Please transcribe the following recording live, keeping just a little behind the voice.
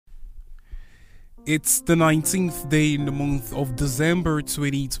It's the 19th day in the month of December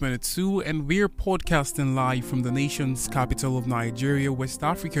 2022, and we're podcasting live from the nation's capital of Nigeria, West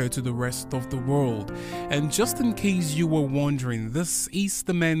Africa, to the rest of the world. And just in case you were wondering, this is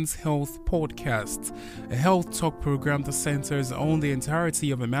the Men's Health Podcast, a health talk program that centers on the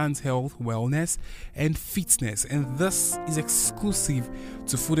entirety of a man's health, wellness, and fitness. And this is exclusive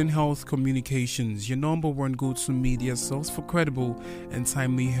to Food and Health Communications, your number one go-to media source for credible and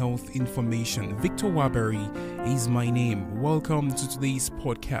timely health information. Victor Waberry is my name. Welcome to today's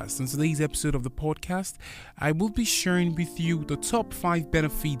podcast. In today's episode of the podcast, I will be sharing with you the top 5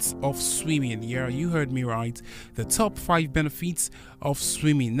 benefits of swimming. Yeah, you heard me right. The top 5 benefits of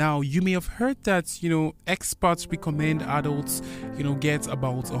swimming. Now, you may have heard that, experts recommend adults, get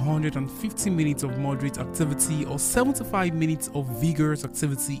about 150 minutes of moderate activity or 75 minutes of vigorous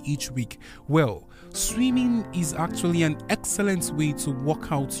activity each week. Well, swimming is actually an excellent way to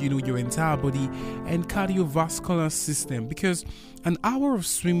work out, your entire body and cardiovascular system, because an hour of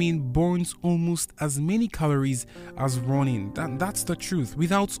swimming burns almost as many calories as running. That's the truth,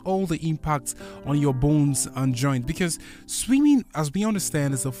 without all the impacts on your bones and joints, because swimming, as we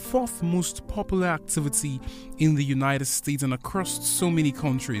understand, is the 4th most popular activity in the United States and across so many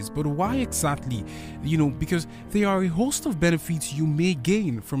countries. But why exactly? Because there are a host of benefits you may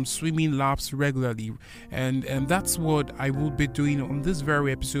gain from swimming laps regularly, and that's what I will be doing on this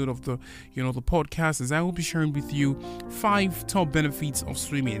very episode of the the podcast. Is I will be sharing with you 5 top benefits of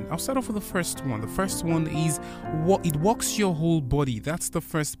swimming. I'll start off with the first one. The first one is it works your whole body. That's the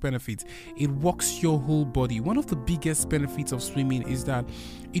first benefit. It works your whole body. One of the biggest benefits of swimming is that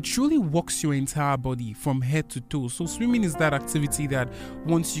it truly works your entire body from head to toe. So swimming is that activity that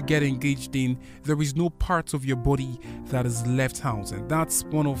once you get engaged in, there is no part of your body that is left out, and that's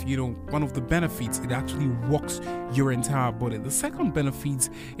one of the benefits. It actually works your entire body. The second benefit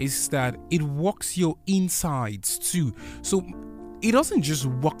is that it works your insides too. So it doesn't just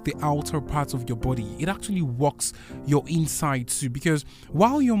work the outer part of your body, it actually works your inside too, because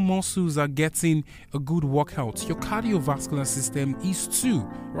while your muscles are getting a good workout, your cardiovascular system is too,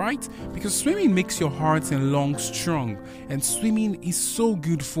 right? Because swimming makes your heart and lungs strong, and swimming is so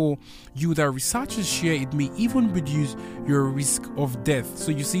good for you that researchers share it may even reduce your risk of death.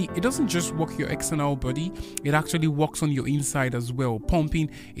 So you see, it doesn't just work your external body, it actually works on your inside as well. Pumping,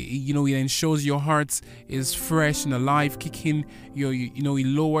 it ensures your heart is fresh and alive, kicking it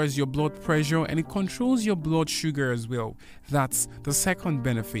lowers your blood pressure, and it controls your blood sugar as well. That's the second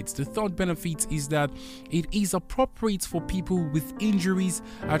benefit. The third benefit is that it is appropriate for people with injuries,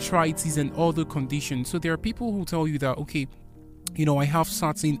 arthritis, and other conditions. So there are people who tell you that, okay, I have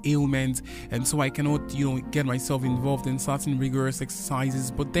certain ailments, and so I cannot, get myself involved in certain rigorous exercises,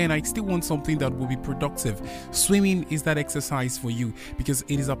 but then I still want something that will be productive. Swimming is that exercise for you, because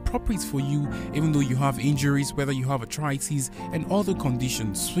it is appropriate for you, even though you have injuries, whether you have arthritis and other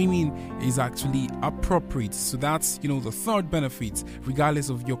conditions. Swimming is actually appropriate. So that's, the third benefit. Regardless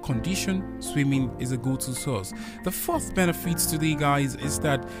of your condition, swimming is a go-to source. The fourth benefit today, guys, is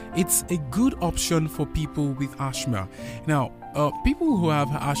that it's a good option for people with asthma. Now, people who have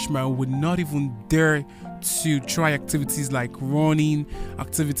asthma would not even dare to try activities like running,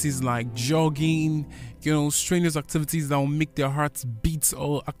 activities like jogging, strenuous activities that will make their hearts beat,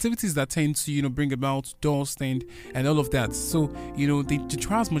 or activities that tend to, bring about dust and all of that. So, they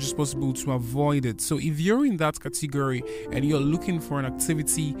try as much as possible to avoid it. So if you're in that category and you're looking for an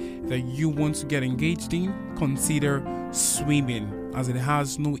activity that you want to get engaged in, consider swimming, as it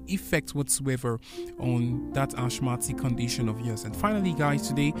has no effect whatsoever on that asthmatic condition of yours. And finally, guys,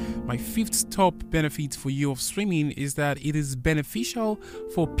 today, my 5th top benefit for you of swimming is that it is beneficial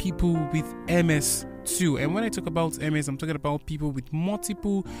for people with MS too. And when I talk about MS, I'm talking about people with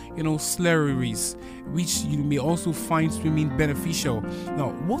multiple, sclerosis, which you may also find swimming beneficial. Now,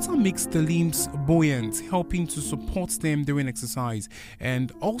 water makes the limbs buoyant, helping to support them during exercise.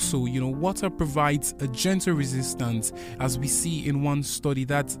 And also, water provides a gentle resistance, as we see in one study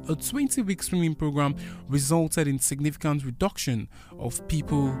that a 20-week swimming program resulted in significant reduction of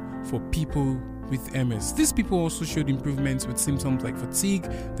people with MS. These people also showed improvements with symptoms like fatigue,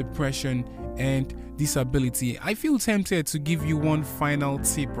 depression, and disability. I feel tempted to give you one final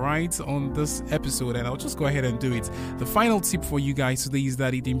tip right on this episode, and I'll just go ahead and do it. The final tip for you guys today is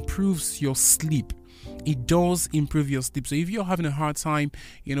that it improves your sleep. it does improve your sleep. So if you're having a hard time,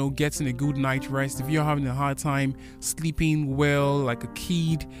 getting a good night rest, if you're having a hard time sleeping well like a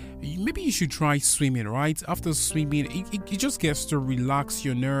kid, maybe you should try swimming, right? After swimming, it just gets to relax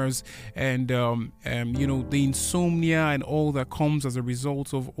your nerves, and the insomnia and all that comes as a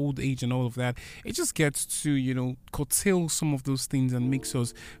result of old age and all of that, it just gets to curtail some of those things and makes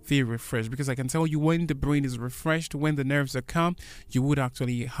us feel refreshed. Because I can tell you, when the brain is refreshed, when the nerves are calm, you would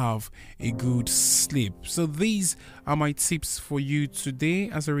actually have a good sleep. So these are my tips for you today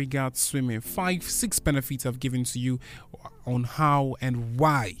as regards swimming. 6 benefits I've given to you on how and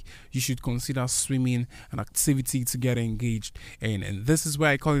why you should consider swimming an activity to get engaged in. And this is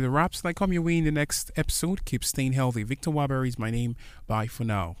where I call it a wrap. So I come your way in the next episode. Keep staying healthy. Victor Waber is my name. Bye for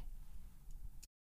now.